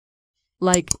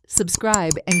like,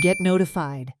 subscribe and get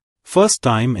notified. First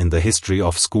time in the history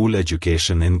of school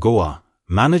education in Goa,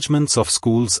 managements of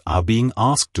schools are being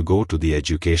asked to go to the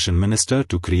education minister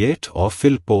to create or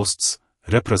fill posts,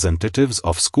 representatives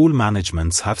of school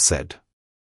managements have said.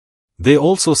 They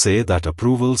also say that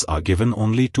approvals are given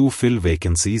only to fill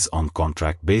vacancies on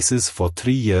contract basis for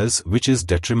 3 years, which is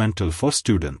detrimental for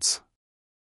students.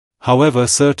 However,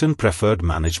 certain preferred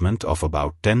management of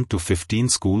about 10 to 15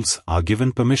 schools are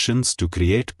given permissions to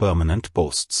create permanent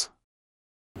posts.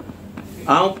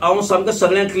 हांव सामको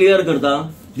सगळ्यांक clear करता.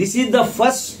 दिस is the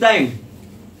first time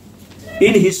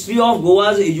in history of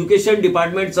Goa's education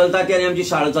department चलता ती आनी आमची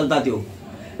शाळा चलता त्यो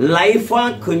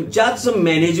लायफाक खंयच्याच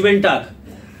मॅनेजमेंटाक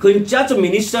खंयच्याच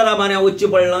मिनिस्टरा माने वचचें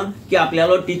पडना की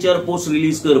आपल्यालो टीचर पोस्ट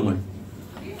रिलीज कर म्हण.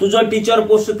 तुजो टीचर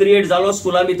पोस्ट क्रिएट जालो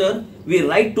स्कुला भितर, वी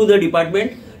रायट टू द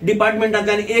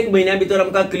डिपार्टमेंटांतल्यान 1 म्हयन्या भितर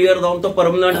आमकां क्लियर जावन तो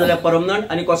परमनंट जाल्यार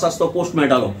परमनंट आनी कसो तो पोस्ट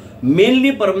मेळटालो.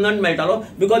 मेनली परमनंट मेळटालो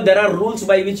because there are rules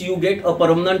by which you get a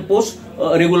permanent post,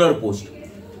 regular post.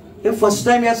 हे फर्स्ट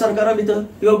टाइम ह्या सरकारा भितर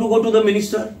you have to go to the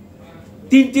minister.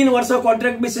 3 वर्सां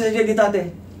कॉन्ट्रॅक्ट बेसिसाचेर दिता ते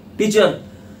टीचर.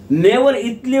 नेवर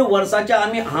इतले वर्साच्या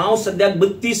आमी हांव सद्याक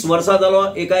 32 वर्सां जालो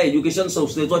एका एज्युकेशन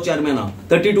संस्थेचो चेअरमॅन हा,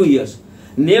 32 years.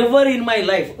 Never in my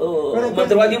life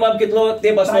मंत्रवादी बाब कितलो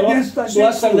तेप आसतलो,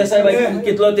 सुहास सरदेसाय बाब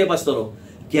कितलो तेप आसतलो.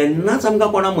 केन्नाच आमकां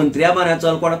कोणा मंत्र्या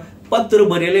मार्याचल कोणा पत्र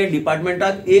बरयले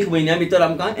डिपार्टमेंटाक 1 म्हयन्या भितर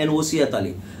आमकां एनओसी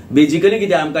येताली. बेजिकली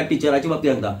कितें आमकां टिचराची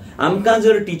बाबतींत सांगता, आमकां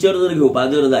जर टीचर जर घेवपा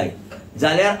जर जाय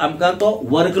जाल्यार आमकां तो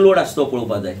वर्कलोड आसतो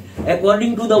पळोवपाक जाय.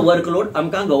 अकॉर्डिंग टू द वर्कलोड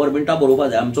आमकां गव्हर्नमेंटा बरोवपाक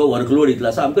जाय आमचो वर्कलोड इतलो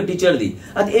आसा, आमकां टीचर दी.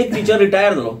 आतां एक टीचर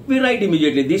रिटायर जालो, we right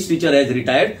immediately this teacher has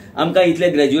retired, आमकां इतले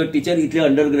ग्रॅज्युएट टीचर, इतले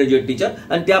अंडर ग्रॅज्युएट टीचर,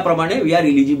 आनी त्या प्रमाणे we R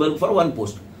eligible for 1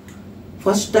 post.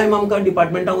 First time आमकां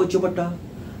डिपार्टमेंटाक वचचें पडटा.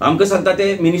 आमकां सांगता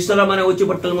ते मिनिस्टरा माने वचचें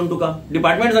पडटलें म्हण, तुका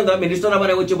डिपार्टमेंट सांगता मिनिस्टरा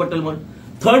माने वचचें पडटलें म्हण.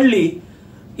 Thirdly,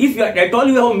 if at all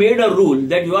you have made a rule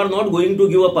that you are not going to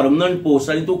give a permanent post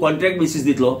आणि तू कॉन्ट्रॅक्ट बेसिस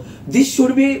दितलो, दिस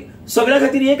शुड बी सगळ्या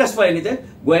खातीर एक आसपाक जाय न्ही. ते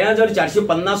गोंयांत जर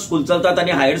 450 स्कूल चलतात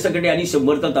आणि हायर सेकंडरी आणि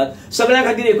 100 चलतात, सगळ्या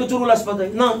खातीर एकच रूल आसपाक जाय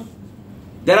ना.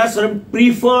 There are some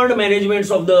preferred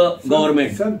managements of the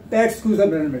government.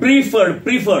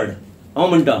 Preferred हांव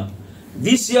म्हणटा.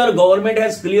 दिस year government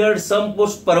has cleared some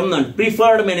post permanent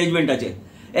preferred मॅनेजमेंटाचे.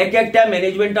 एकट्या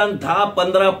मॅनेजमेंटान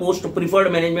 10-15 पोस्ट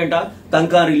प्रिफर्ड मॅनेजमेंटाक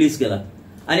तांकां रिलीज केला.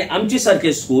 आणि आमची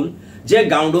सारखे स्कूल जे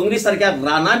गांवडोंगरी सारख्या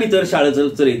राना भितर शाळा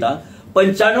चलयता,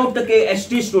 95%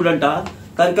 ST स्टुडंट आहा,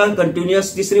 तांकां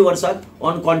कंटिन्युअस 3 वर्साक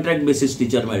ऑन कॉन्ट्रॅक्ट बेसिस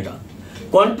टीचर मेळटा.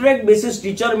 कॉन्ट्रॅक्ट बेसिस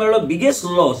टीचर मेळ्ळो biggest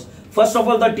loss. First of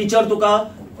all the teacher तुका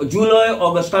जुलय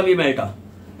ऑगस्टाक बी मेळटा,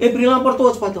 एप्रिलां परतो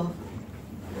वचपाचो.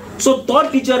 सो तो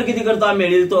टीचर कितें करता,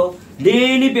 मेळिल्लो तो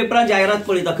डेली पेपरान जायरात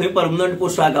पळयता खंय परमनंट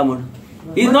पोस्ट आहा काय म्हण.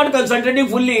 He is not कन्संट्रेटिंग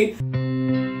fully.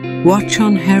 Watch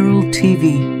on Herald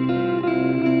TV.